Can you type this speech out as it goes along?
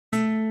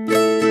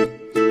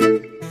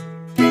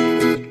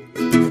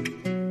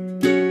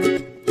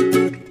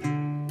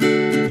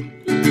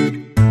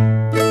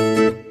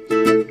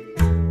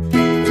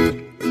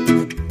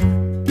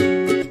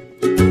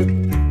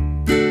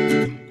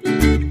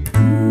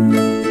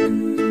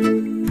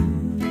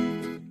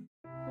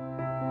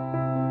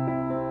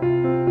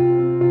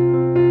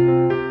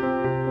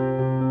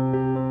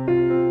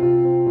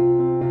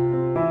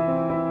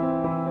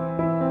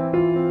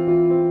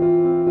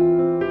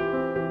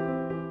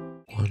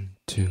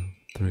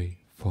3,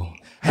 4.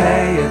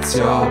 Hey, it's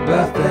your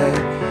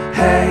birthday.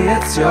 Hey,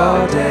 it's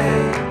your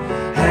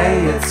day.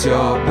 Hey, it's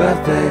your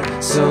birthday,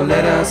 so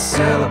let us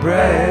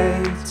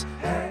celebrate.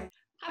 Hey.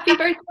 Happy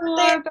birthday,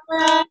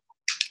 Laura!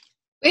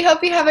 We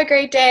hope you have a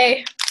great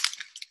day.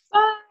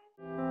 Bye!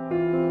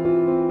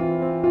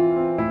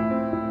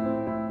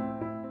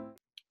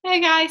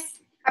 Hey guys!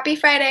 Happy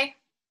Friday!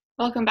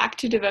 Welcome back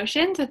to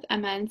Devotions with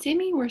Emma and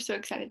Sammy. We're so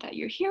excited that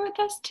you're here with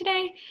us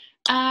today.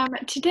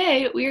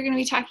 Today we are going to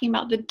be talking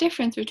about the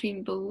difference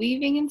between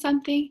believing in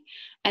something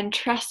and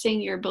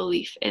trusting your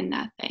belief in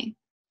that thing.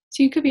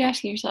 So you could be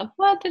asking yourself,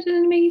 what? That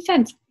doesn't make any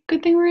sense.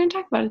 Good thing we're going to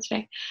talk about it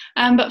today.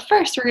 But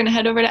first, we're going to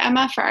head over to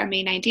Emma for our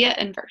main idea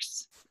and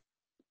verse.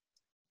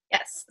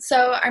 Yes,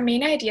 so our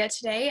main idea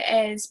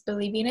today is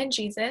believing in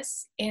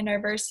Jesus, and our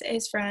verse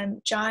is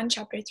from John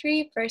chapter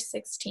 3, verse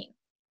 16.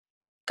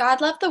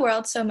 God loved the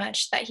world so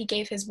much that he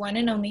gave his one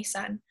and only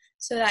Son,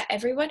 so that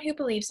everyone who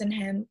believes in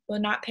him will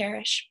not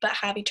perish, but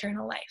have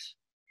eternal life.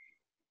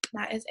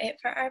 That is it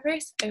for our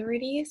verse. Over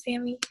to you,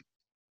 Sammy.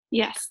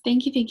 Yes,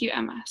 thank you,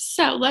 Emma.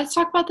 So let's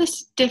talk about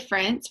this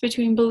difference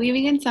between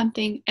believing in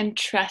something and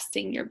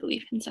trusting your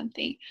belief in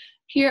something.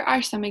 Here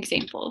are some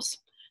examples.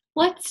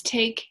 Let's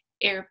take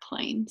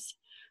airplanes.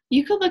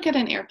 You could look at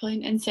an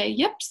airplane and say,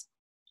 yeps.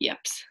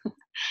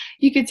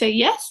 You could say,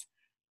 yes,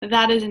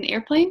 that is an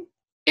airplane.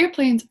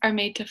 Airplanes are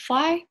made to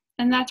fly,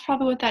 and that's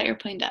probably what that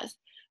airplane does.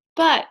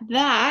 But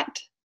that,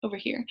 over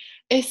here,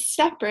 is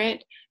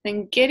separate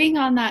than getting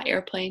on that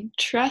airplane,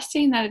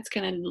 trusting that it's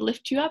going to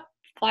lift you up,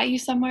 fly you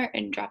somewhere,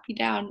 and drop you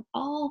down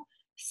all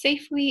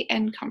safely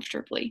and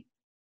comfortably.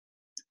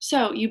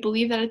 So you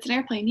believe that it's an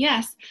airplane,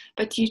 yes,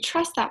 but do you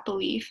trust that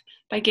belief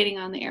by getting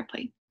on the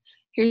airplane?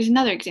 Here's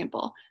another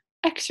example.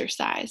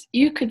 Exercise.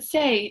 You could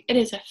say it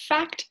is a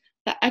fact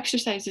that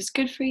exercise is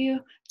good for you.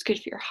 It's good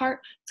for your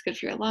heart. It's good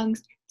for your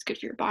lungs. It's good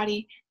for your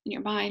body and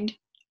your mind.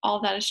 All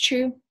that is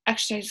true.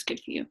 Exercise is good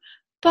for you.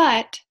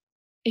 But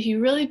if you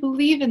really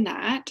believe in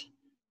that,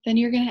 then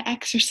you're going to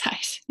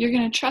exercise. You're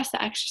going to trust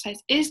that exercise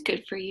is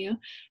good for you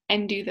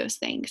and do those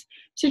things.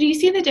 So do you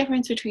see the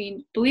difference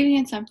between believing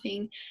in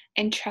something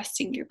and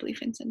trusting your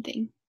belief in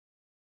something?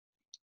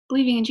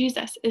 Believing in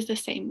Jesus is the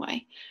same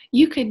way.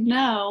 You could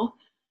know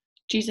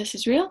Jesus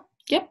is real.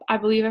 Yep, I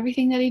believe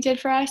everything that he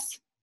did for us.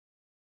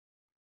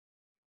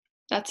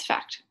 That's a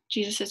fact.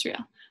 Jesus is real.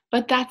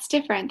 But that's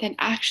different than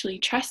actually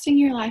trusting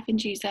your life in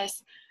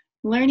Jesus,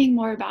 learning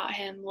more about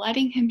him,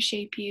 letting him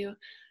shape you,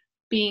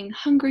 being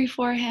hungry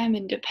for him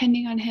and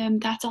depending on him.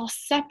 That's all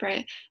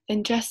separate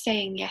than just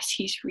saying, yes,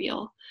 he's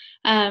real.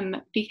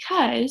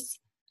 Because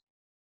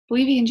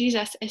believing in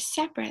Jesus is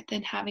separate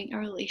than having a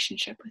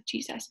relationship with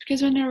Jesus.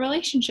 Because when in a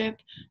relationship,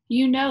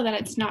 you know that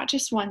it's not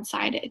just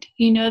one-sided.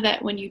 You know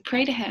that when you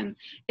pray to him,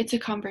 it's a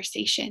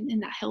conversation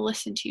and that he'll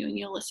listen to you and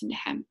you'll listen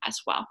to him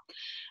as well.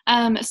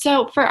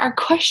 So for our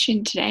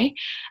question today,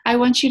 I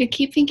want you to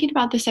keep thinking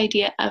about this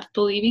idea of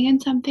believing in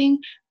something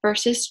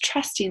versus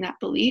trusting that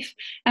belief.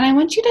 And I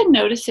want you to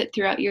notice it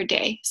throughout your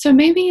day. So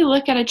maybe you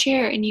look at a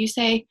chair and you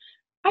say,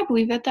 I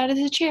believe that that is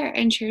a chair,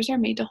 and chairs are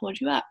made to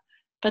hold you up.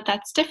 But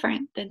that's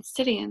different than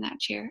sitting in that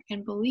chair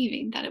and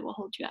believing that it will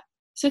hold you up.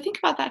 So think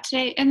about that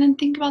today, and then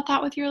think about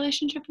that with your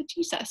relationship with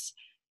Jesus.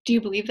 Do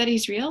you believe that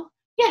he's real?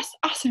 Yes,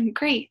 awesome,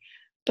 great.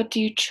 But do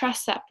you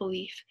trust that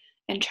belief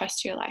and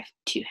trust your life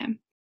to him?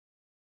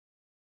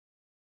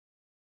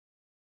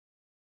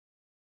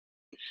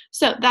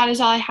 So that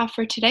is all I have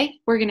for today.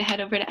 We're going to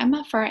head over to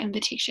Emma for our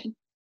invitation.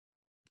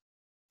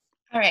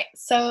 All right,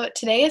 so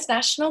today is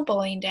National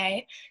Bowling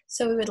Day,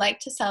 so we would like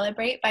to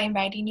celebrate by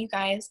inviting you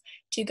guys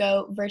to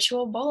go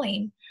virtual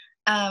bowling.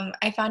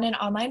 I found an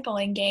online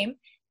bowling game,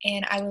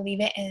 and I will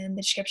leave it in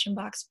the description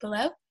box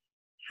below.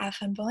 Have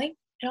fun bowling,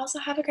 and also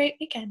have a great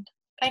weekend.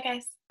 Bye,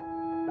 guys.